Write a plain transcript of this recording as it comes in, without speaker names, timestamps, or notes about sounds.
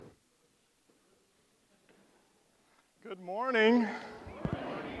Good morning.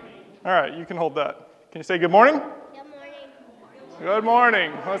 All right, you can hold that. Can you say good morning? Good morning. Good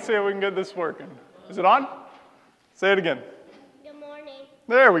morning. Let's see if we can get this working. Is it on? Say it again. Good morning.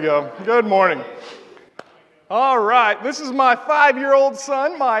 There we go. Good morning. All right, this is my 5-year-old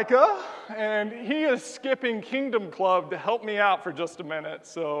son, Micah, and he is skipping Kingdom Club to help me out for just a minute,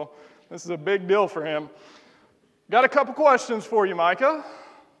 so this is a big deal for him. Got a couple questions for you, Micah.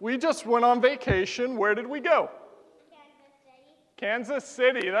 We just went on vacation. Where did we go? Kansas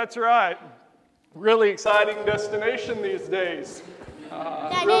City, that's right. Really exciting destination these days.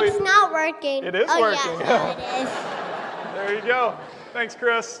 Dad, it's not working. It is working. working. Yeah, it is. There you go. Thanks,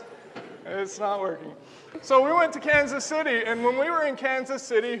 Chris. It's not working. So we went to Kansas City, and when we were in Kansas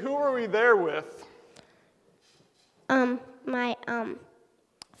City, who were we there with? My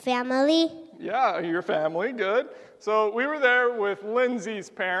family. Yeah, your family, good. So we were there with Lindsay's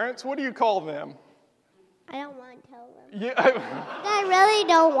parents. What do you call them? I don't want to tell them. Yeah. I really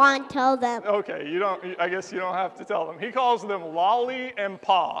don't want to tell them. Okay, you don't. I guess you don't have to tell them. He calls them Lolly and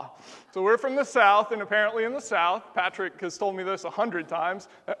Pa. So we're from the South, and apparently in the South, Patrick has told me this 100 times,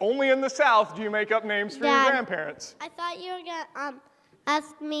 that only in the South do you make up names for Dad, your grandparents. I thought you were gonna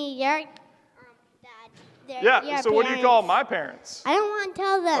ask me your dad. Yeah. Your So what do you call my parents? I don't want to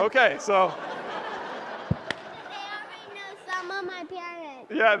tell them. Okay. So. They already know some of my parents.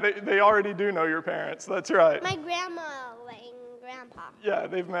 Yeah, they already do know your parents. That's right. My grandma and grandpa. Yeah,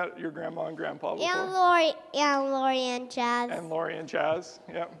 they've met your grandma and grandpa before. And Lori and Chaz. And Lori and Chaz,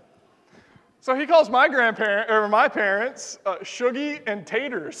 yeah. So he calls my parents Shuggy and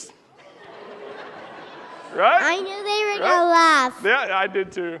Taters. Right? I knew they were gonna laugh. Yeah, I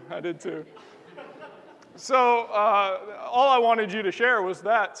did too. So all I wanted you to share was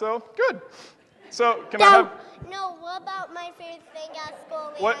that. So good. So can I have? No. What about my favorite thing at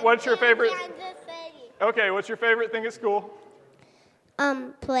school? What's your favorite? Kansas City. Okay, what's your favorite thing at school?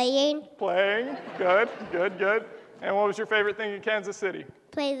 Playing. Playing. Good. And what was your favorite thing in Kansas City?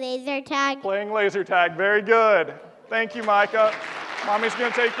 Play laser tag. Playing laser tag. Very good. Thank you, Micah. Mommy's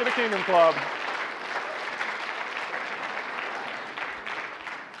going to take you to Kingdom Club.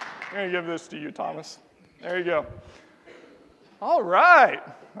 I'm going to give this to you, Thomas. There you go. All right.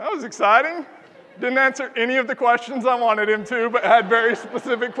 That was exciting. Didn't answer any of the questions I wanted him to, but had very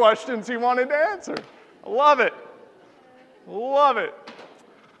specific questions he wanted to answer. I love it.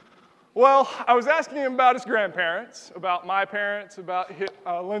 Well, I was asking him about his grandparents, about my parents, about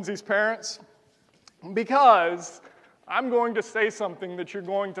Lindsay's parents, because I'm going to say something that you're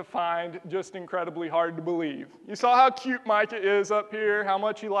going to find just incredibly hard to believe. You saw how cute Micah is up here, how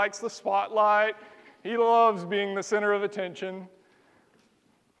much he likes the spotlight. He loves being the center of attention.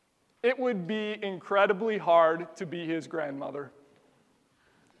 It would be incredibly hard to be his grandmother.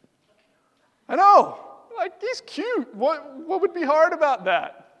 I know, he's cute. What would be hard about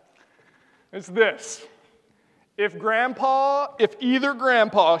that? It's this. If either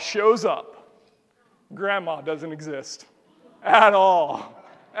grandpa shows up, grandma doesn't exist at all.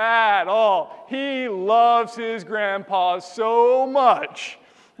 At all. He loves his grandpa so much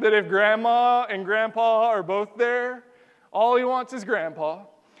that if grandma and grandpa are both there, all he wants is grandpa.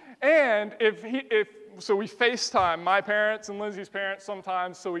 And so we FaceTime my parents and Lindsay's parents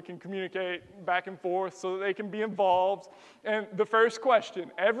sometimes so we can communicate back and forth so that they can be involved. And the first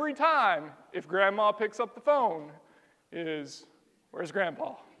question every time if grandma picks up the phone is, where's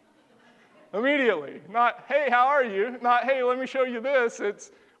grandpa? Immediately. Not, hey, how are you? Not, hey, let me show you this.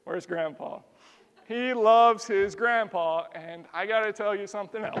 It's, where's grandpa? He loves his grandpa, and I got to tell you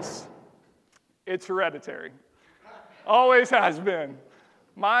something else. It's hereditary. Always has been.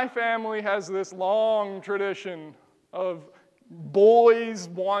 My family has this long tradition of boys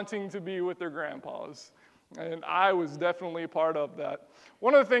wanting to be with their grandpas, and I was definitely a part of that.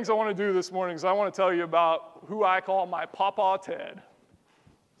 One of the things I want to do this morning is I want to tell you about who I call my Papa Ted.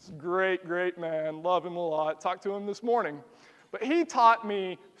 He's a great, great man. Love him a lot. Talked to him this morning. But he taught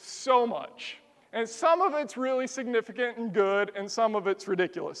me so much, and some of it's really significant and good, and some of it's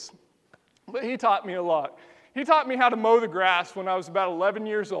ridiculous. But he taught me a lot. He taught me how to mow the grass when I was about 11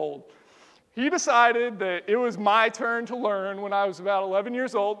 years old. He decided that it was my turn to learn when I was about 11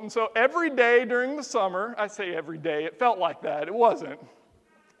 years old, and so every day during the summer, I say every day, it felt like that, it wasn't,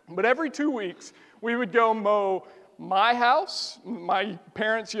 but every 2 weeks, we would go mow my house, my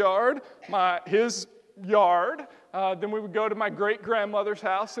parents' yard, his yard, then we would go to my great-grandmother's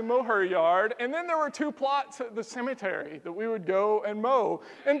house and mow her yard. And then there were 2 plots at the cemetery that we would go and mow.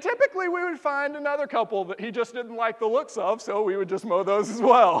 And typically we would find another couple that he just didn't like the looks of, so we would just mow those as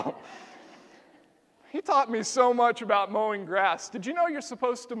well. He taught me so much about mowing grass. Did you know you're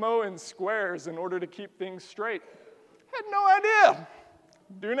supposed to mow in squares in order to keep things straight? Had no idea.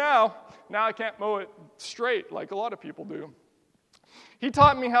 Do now. Now I can't mow it straight like a lot of people do. He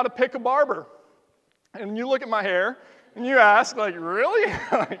taught me how to pick a barber. And you look at my hair and you ask, like, really?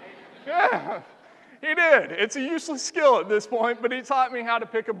 Yeah, he did. It's a useless skill at this point, but he taught me how to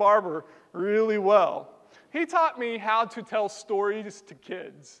pick a barber really well. He taught me how to tell stories to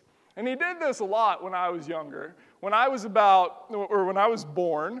kids. And he did this a lot when I was younger. When I was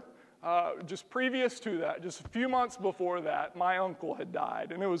born, just previous to that, just a few months before that, my uncle had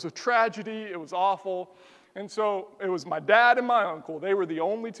died. And it was a tragedy. It was awful. And so it was my dad and my uncle. They were the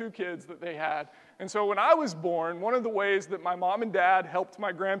only two kids that they had. And so when I was born, one of the ways that my mom and dad helped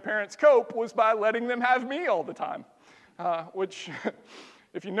my grandparents cope was by letting them have me all the time, which,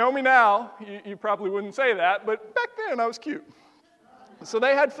 if you know me now, you probably wouldn't say that, but back then I was cute. So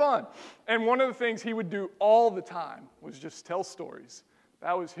they had fun. And one of the things he would do all the time was just tell stories.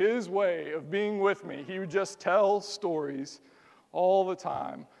 That was his way of being with me. He would just tell stories all the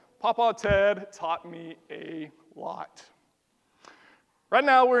time. Papa Ted taught me a lot. Right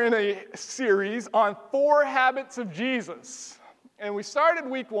now we're in a series on 4 habits of Jesus. And we started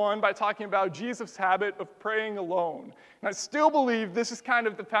week 1 by talking about Jesus' habit of praying alone. And I still believe this is kind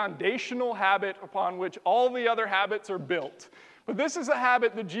of the foundational habit upon which all the other habits are built. But this is a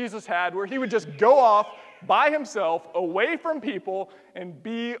habit that Jesus had where he would just go off by himself, away from people, and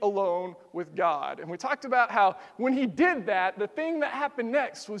be alone with God. And we talked about how when he did that, the thing that happened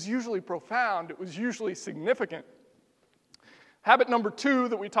next was usually profound. It was usually significant. Habit number 2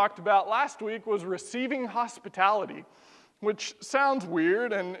 that we talked about last week was receiving hospitality, which sounds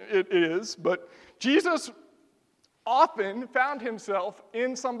weird, and it is, but Jesus often found himself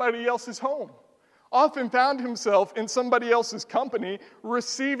in somebody else's home. Often found himself in somebody else's company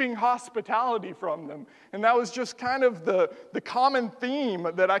receiving hospitality from them. And that was just kind of the common theme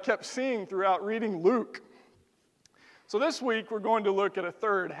that I kept seeing throughout reading Luke. So this week, we're going to look at a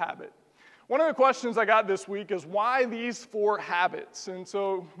 3rd habit. One of the questions I got this week is, why these 4 habits? And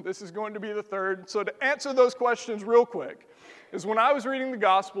so this is going to be the 3rd. So to answer those questions real quick, is when I was reading the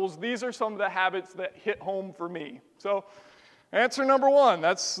Gospels, these are some of the habits that hit home for me. So answer number 1,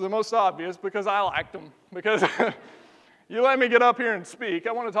 that's the most obvious because I liked them. Because you let me get up here and speak,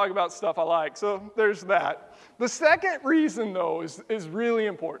 I want to talk about stuff I like. So there's that. The second reason, though, is really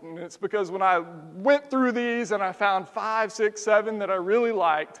important. It's because when I went through these and I found 5, 6, 7 that I really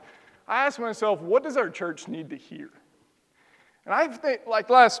liked, I asked myself, what does our church need to hear? And I think, like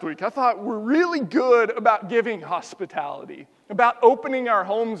last week, I thought we're really good about giving hospitality, about opening our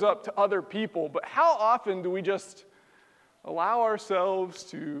homes up to other people, but how often do we just allow ourselves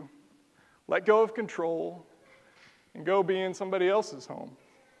to let go of control and go be in somebody else's home?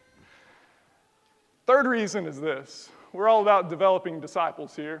 3rd reason is this. We're all about developing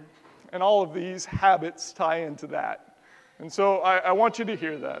disciples here, and all of these habits tie into that. And so I want you to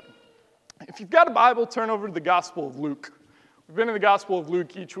hear that. If you've got a Bible, turn over to the Gospel of Luke. We've been in the Gospel of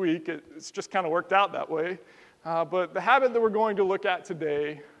Luke each week. It's just kind of worked out that way. But the habit that we're going to look at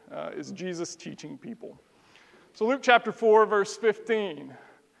today is Jesus teaching people. So Luke chapter 4, verse 15.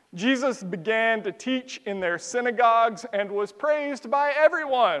 Jesus began to teach in their synagogues and was praised by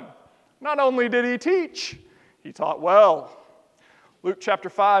everyone. Not only did he teach, he taught well. Luke chapter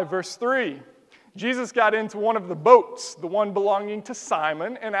 5, verse 3. Jesus got into one of the boats, the one belonging to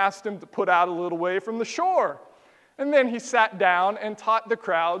Simon, and asked him to put out a little way from the shore. And then he sat down and taught the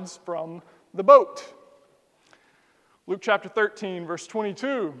crowds from the boat. Luke chapter 13, verse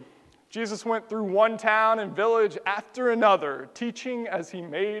 22. Jesus went through one town and village after another, teaching as he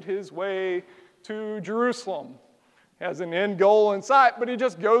made his way to Jerusalem. He has an end goal in sight, but he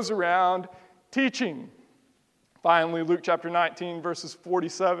just goes around teaching. Finally, Luke chapter 19, verses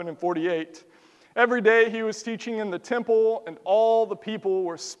 47 and 48. Every day he was teaching in the temple, and all the people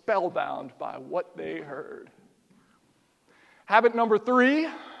were spellbound by what they heard. Habit number 3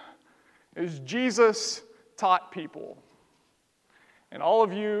 is Jesus taught people. And all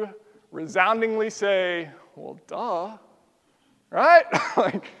of you resoundingly say, well, duh, right?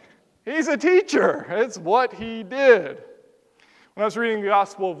 Like, he's a teacher. It's what he did. When I was reading the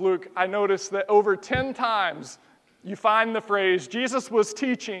Gospel of Luke, I noticed that over 10 times you find the phrase, Jesus was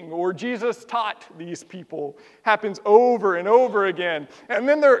teaching, or Jesus taught these people, happens over and over again. And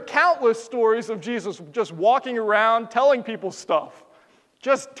then there are countless stories of Jesus just walking around telling people stuff,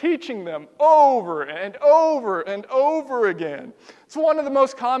 just teaching them over and over and over again. It's one of the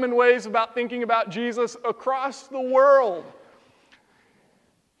most common ways about thinking about Jesus across the world.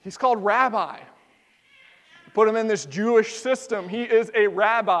 He's called Rabbi. Put him in this Jewish system. He is a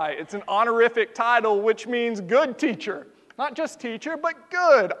rabbi. It's an honorific title, which means good teacher. Not just teacher, but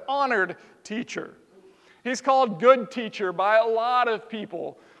good, honored teacher. He's called good teacher by a lot of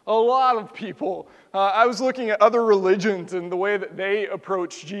people. A lot of people. I was looking at other religions and the way that they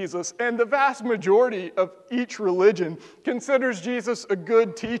approach Jesus, and the vast majority of each religion considers Jesus a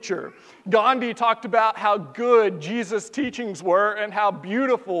good teacher. Gandhi talked about how good Jesus' teachings were and how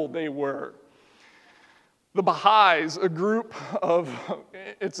beautiful they were. The Baha'is, a group of,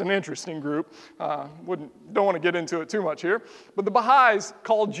 it's an interesting group, don't want to get into it too much here, but the Baha'is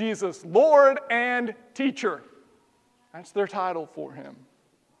called Jesus Lord and Teacher. That's their title for him.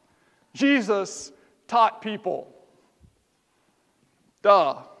 Jesus taught people.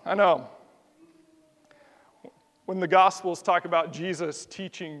 Duh, I know. When the Gospels talk about Jesus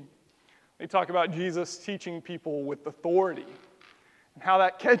teaching, they talk about Jesus teaching people with authority and how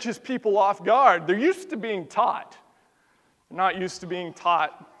that catches people off guard. They're used to being taught. They're not used to being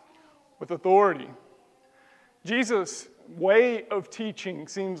taught with authority. Jesus' way of teaching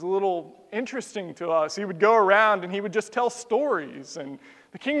seems a little interesting to us. He would go around and he would just tell stories, and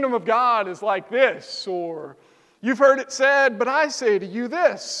the kingdom of God is like this, or you've heard it said, but I say to you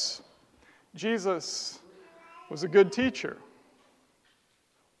this. Jesus was a good teacher.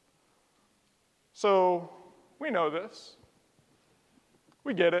 So we know this.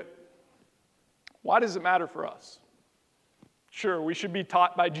 We get it. Why does it matter for us? Sure, we should be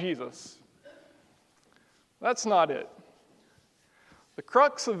taught by Jesus. That's not it. The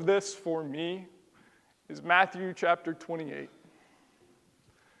crux of this for me is Matthew chapter 28.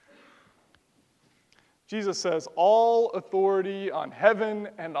 Jesus says, all authority on heaven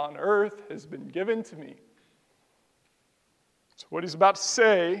and on earth has been given to me. So what he's about to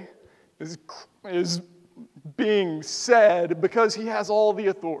say is being said because he has all the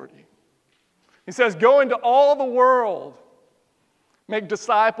authority. He says, go into all the world, make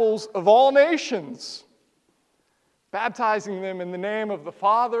disciples of all nations, baptizing them in the name of the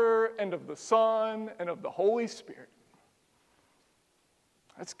Father and of the Son and of the Holy Spirit.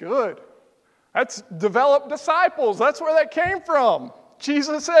 That's good. That's develop disciples. That's where that came from.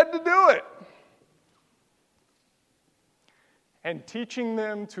 Jesus had to do it. And teaching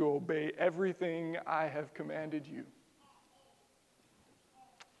them to obey everything I have commanded you.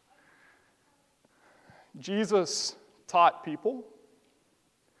 Jesus taught people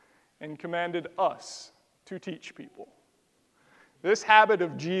and commanded us to teach people. This habit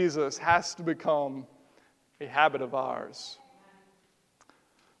of Jesus has to become a habit of ours.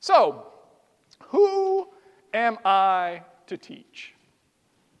 So, who am I to teach?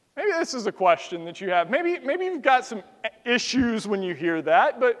 Maybe this is a question that you have. Maybe you've got some issues when you hear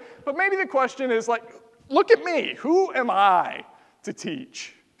that, but maybe the question is like, look at me. Who am I to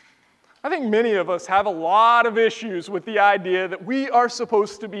teach? I think many of us have a lot of issues with the idea that we are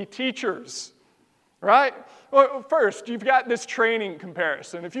supposed to be teachers, right? Well, first, you've got this training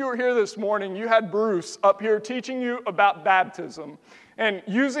comparison. If you were here this morning, you had Bruce up here teaching you about baptism and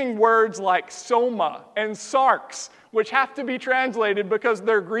using words like soma and sarx, which have to be translated because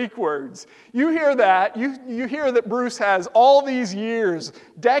they're Greek words. You hear that. You hear that Bruce has all these years,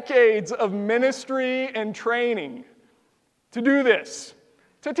 decades of ministry and training to do this,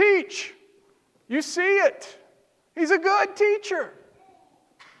 to teach. You see it. He's a good teacher.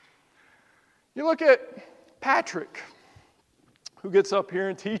 You look at Patrick, who gets up here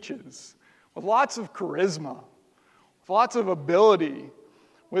and teaches with lots of charisma, with lots of ability,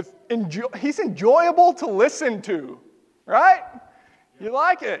 he's enjoyable to listen to, right? You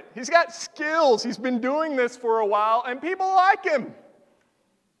like it. He's got skills. He's been doing this for a while, and people like him.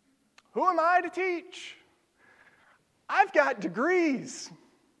 Who am I to teach? I've got degrees.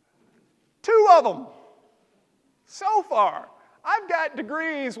 2 of them. So far, I've got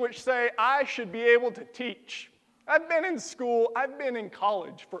degrees which say I should be able to teach. I've been in school, I've been in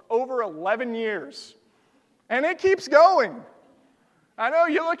college for over 11 years. And it keeps going. I know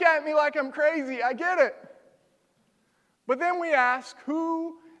you look at me like I'm crazy, I get it. But then we ask,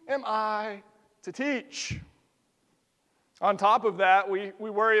 who am I to teach? On top of that, we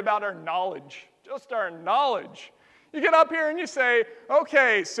worry about our knowledge, just our knowledge. You get up here and you say,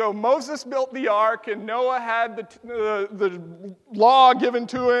 okay, so Moses built the ark and Noah had the law given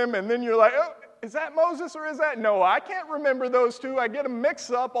to him, and then you're like, oh, is that Moses or is that Noah? I can't remember those two. I get them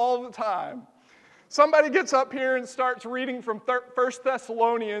mixed up all the time. Somebody gets up here and starts reading from 1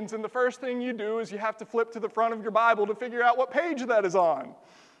 Thessalonians, and the first thing you do is you have to flip to the front of your Bible to figure out what page that is on.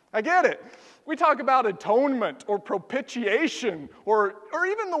 I get it. We talk about atonement or propitiation or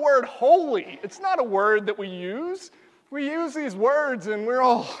even the word holy. It's not a word that we use. We use these words and we're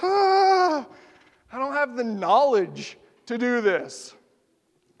all, I don't have the knowledge to do this.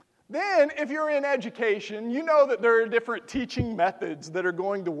 Then, if you're in education, you know that there are different teaching methods that are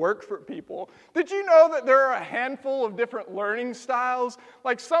going to work for people. Did you know that there are a handful of different learning styles?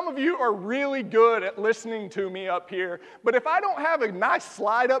 Like some of you are really good at listening to me up here, but if I don't have a nice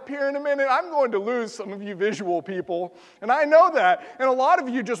slide up here in a minute, I'm going to lose some of you visual people. And I know that. And a lot of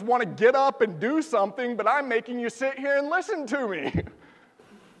you just want to get up and do something, but I'm making you sit here and listen to me.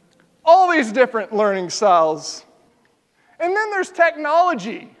 All these different learning styles. And then there's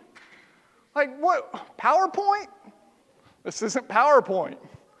technology. Like what? PowerPoint? This isn't PowerPoint.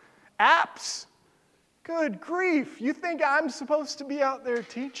 Apps? Good grief. You think I'm supposed to be out there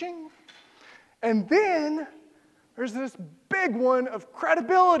teaching? And then there's this big one of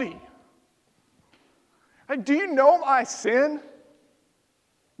credibility. Like, do you know my sin?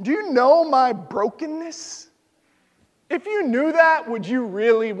 Do you know my brokenness? If you knew that, would you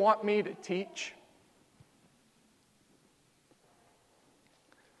really want me to teach?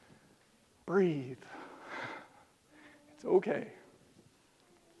 Breathe. It's okay.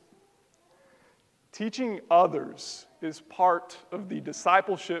 Teaching others is part of the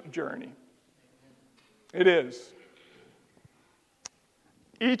discipleship journey. It is.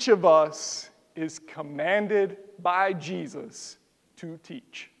 Each of us is commanded by Jesus to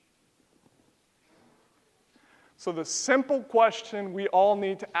teach. So the simple question we all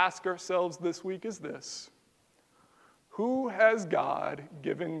need to ask ourselves this week is this: who has God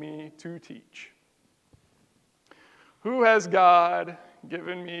given me to teach? Who has God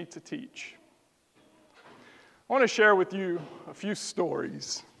given me to teach? I want to share with you a few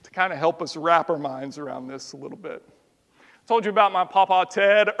stories to kind of help us wrap our minds around this a little bit. I told you about my Papa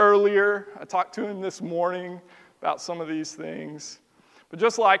Ted earlier. I talked to him this morning about some of these things. But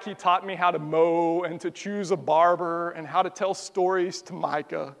just like he taught me how to mow and to choose a barber and how to tell stories to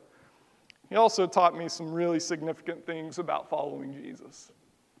Micah, he also taught me some really significant things about following Jesus.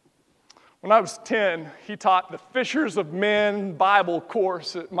 When I was 10, he taught the Fishers of Men Bible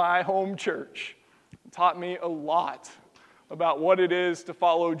course at my home church. He taught me a lot about what it is to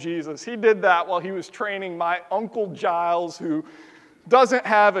follow Jesus. He did that while he was training my Uncle Giles, who doesn't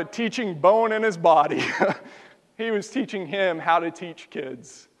have a teaching bone in his body. He was teaching him how to teach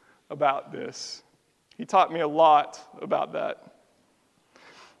kids about this. He taught me a lot about that.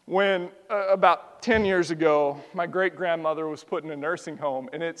 When, about 10 years ago, my great-grandmother was put in a nursing home,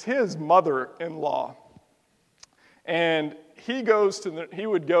 and it's his mother-in-law. And he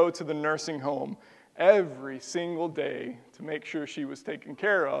would go to the nursing home every single day to make sure she was taken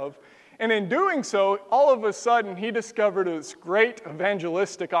care of. And in doing so, all of a sudden, he discovered this great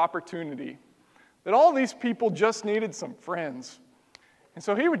evangelistic opportunity that all these people just needed some friends. And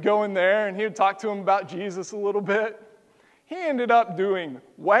so he would go in there, and he would talk to them about Jesus a little bit. He ended up doing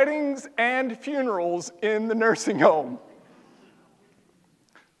weddings and funerals in the nursing home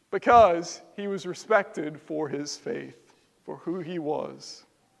because he was respected for his faith, for who he was.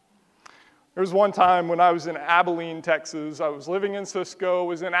 There was one time when I was in Abilene, Texas. I was living in Cisco,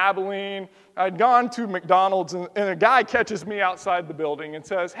 was in Abilene. I'd gone to McDonald's, and a guy catches me outside the building and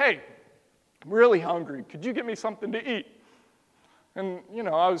says, "Hey, I'm really hungry. Could you get me something to eat?" And,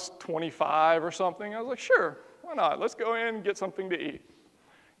 I was 25 or something. I was like, "Sure. Why not? Let's go in and get something to eat."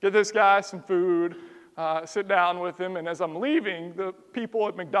 Get this guy some food, sit down with him, and as I'm leaving, the people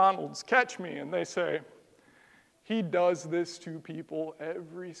at McDonald's catch me, and they say, "He does this to people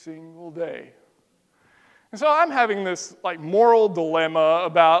every single day." And so I'm having this moral dilemma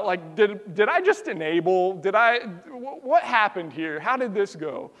about did I just enable? What happened here? How did this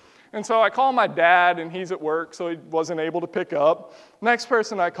go? And so I call my dad, and he's at work, so he wasn't able to pick up. Next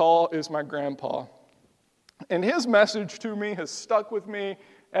person I call is my grandpa. And his message to me has stuck with me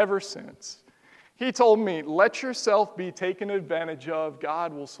ever since. He told me, "Let yourself be taken advantage of.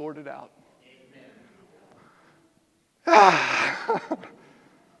 God will sort it out."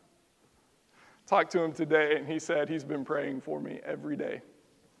 Talked to him today, and he said he's been praying for me every day.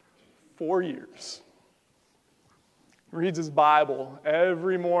 4 years. He reads his Bible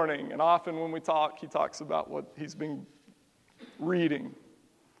every morning, and often when we talk, he talks about what he's been reading.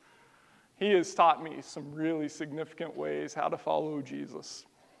 He has taught me some really significant ways how to follow Jesus.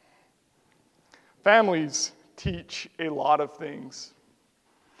 Families teach a lot of things.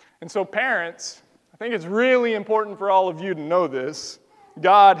 And so parents, I think it's really important for all of you to know this.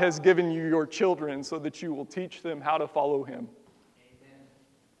 God has given you your children so that you will teach them how to follow him.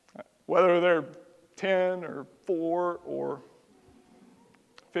 Amen. Whether they're 10 or 4 or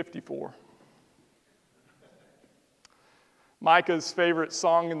 54. Micah's favorite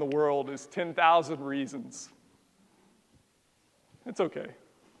song in the world is 10,000 Reasons. It's okay.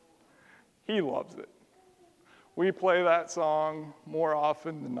 He loves it. We play that song more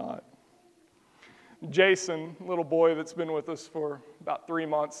often than not. Jason, little boy that's been with us for about 3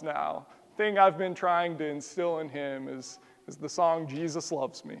 months now, the thing I've been trying to instill in him is the song Jesus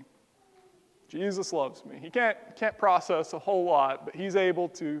Loves Me. Jesus loves me. He can't process a whole lot, but he's able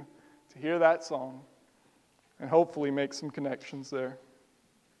to hear that song and hopefully make some connections there.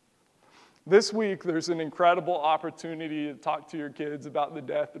 This week, there's an incredible opportunity to talk to your kids about the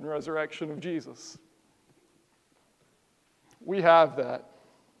death and resurrection of Jesus. We have that.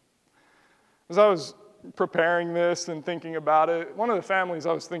 As I was preparing this and thinking about it, one of the families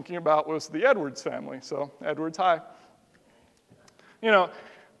I was thinking about was the Edwards family. So, Edwards, hi. You know,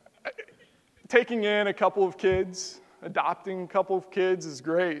 taking in a couple of kids, adopting a couple of kids is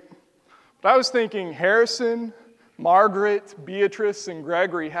great. But I was thinking Harrison, Margaret, Beatrice, and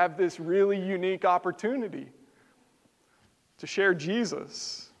Gregory have this really unique opportunity to share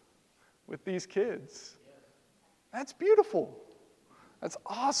Jesus with these kids. That's beautiful. That's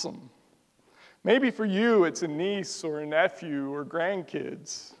awesome. Maybe for you, it's a niece or a nephew or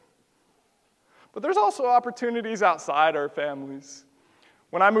grandkids. But there's also opportunities outside our families.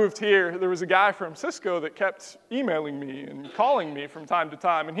 When I moved here, there was a guy from Cisco that kept emailing me and calling me from time to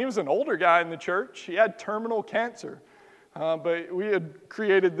time. And he was an older guy in the church. He had terminal cancer. But we had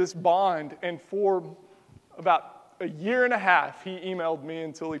created this bond. And for about a year and a half, he emailed me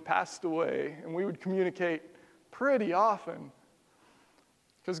until he passed away. And we would communicate pretty often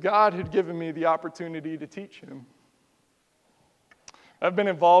because God had given me the opportunity to teach him. I've been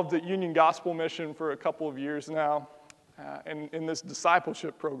involved at Union Gospel Mission for a couple of years now. In this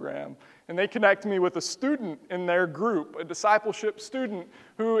discipleship program. And they connect me with a student in their group, a discipleship student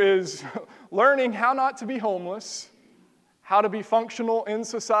who is learning how not to be homeless, how to be functional in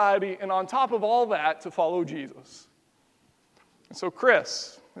society, and on top of all that, to follow Jesus. And so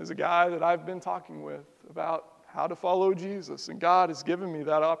Chris is a guy that I've been talking with about how to follow Jesus, and God has given me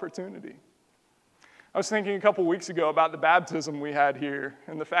that opportunity. I was thinking a couple weeks ago about the baptism we had here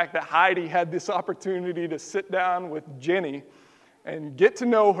and the fact that Heidi had this opportunity to sit down with Jenny and get to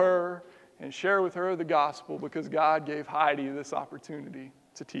know her and share with her the gospel because God gave Heidi this opportunity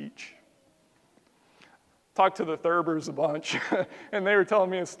to teach. Talked to the Thurbers a bunch, and they were telling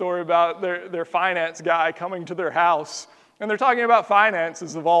me a story about their finance guy coming to their house. And they're talking about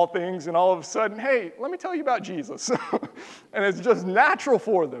finances of all things, and all of a sudden, hey, let me tell you about Jesus. And it's just natural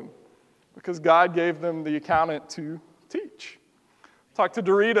for them, because God gave them the accountant to teach. Talk to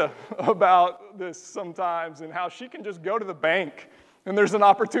Dorita about this sometimes and how she can just go to the bank and there's an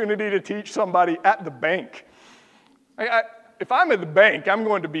opportunity to teach somebody at the bank. If I'm at the bank, I'm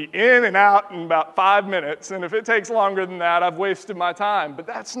going to be in and out in about 5 minutes, and if it takes longer than that, I've wasted my time. But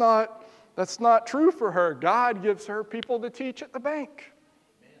that's not true for her. God gives her people to teach at the bank.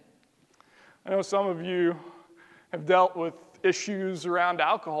 I know some of you have dealt with issues around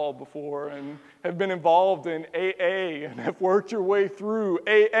alcohol before and have been involved in AA and have worked your way through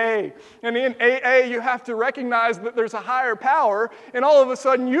AA. And in AA, you have to recognize that there's a higher power, and all of a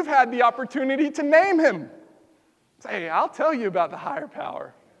sudden you've had the opportunity to name him. Say, I'll tell you about the higher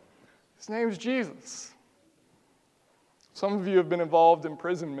power. His name's Jesus. Some of you have been involved in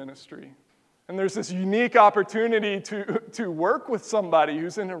prison ministry, and there's this unique opportunity to work with somebody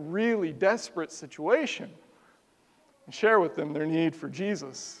who's in a really desperate situation and share with them their need for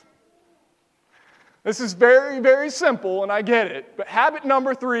Jesus. This is very, very simple, and I get it. But habit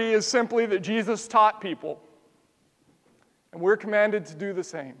number 3 is simply that Jesus taught people. And we're commanded to do the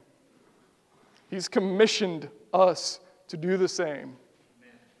same. He's commissioned us to do the same.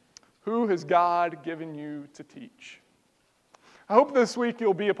 Amen. Who has God given you to teach? I hope this week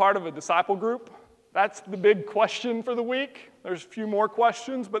you'll be a part of a disciple group. That's the big question for the week. There's a few more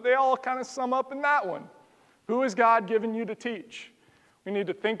questions, but they all kind of sum up in that one. Who has God given you to teach? We need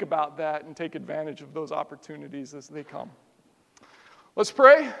to think about that and take advantage of those opportunities as they come. Let's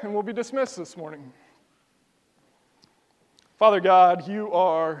pray, and we'll be dismissed this morning. Father God, you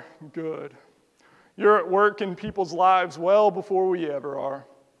are good. You're at work in people's lives well before we ever are.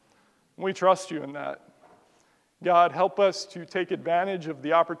 We trust you in that. God, help us to take advantage of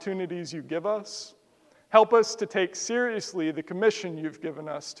the opportunities you give us. Help us to take seriously the commission you've given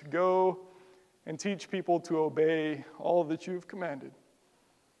us to go and teach people to obey all that you've commanded.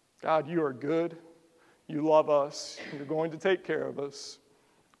 God, you are good. You love us. You're going to take care of us.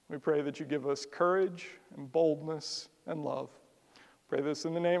 We pray that you give us courage and boldness and love. Pray this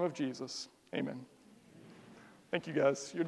in the name of Jesus. Amen. Thank you, guys. You're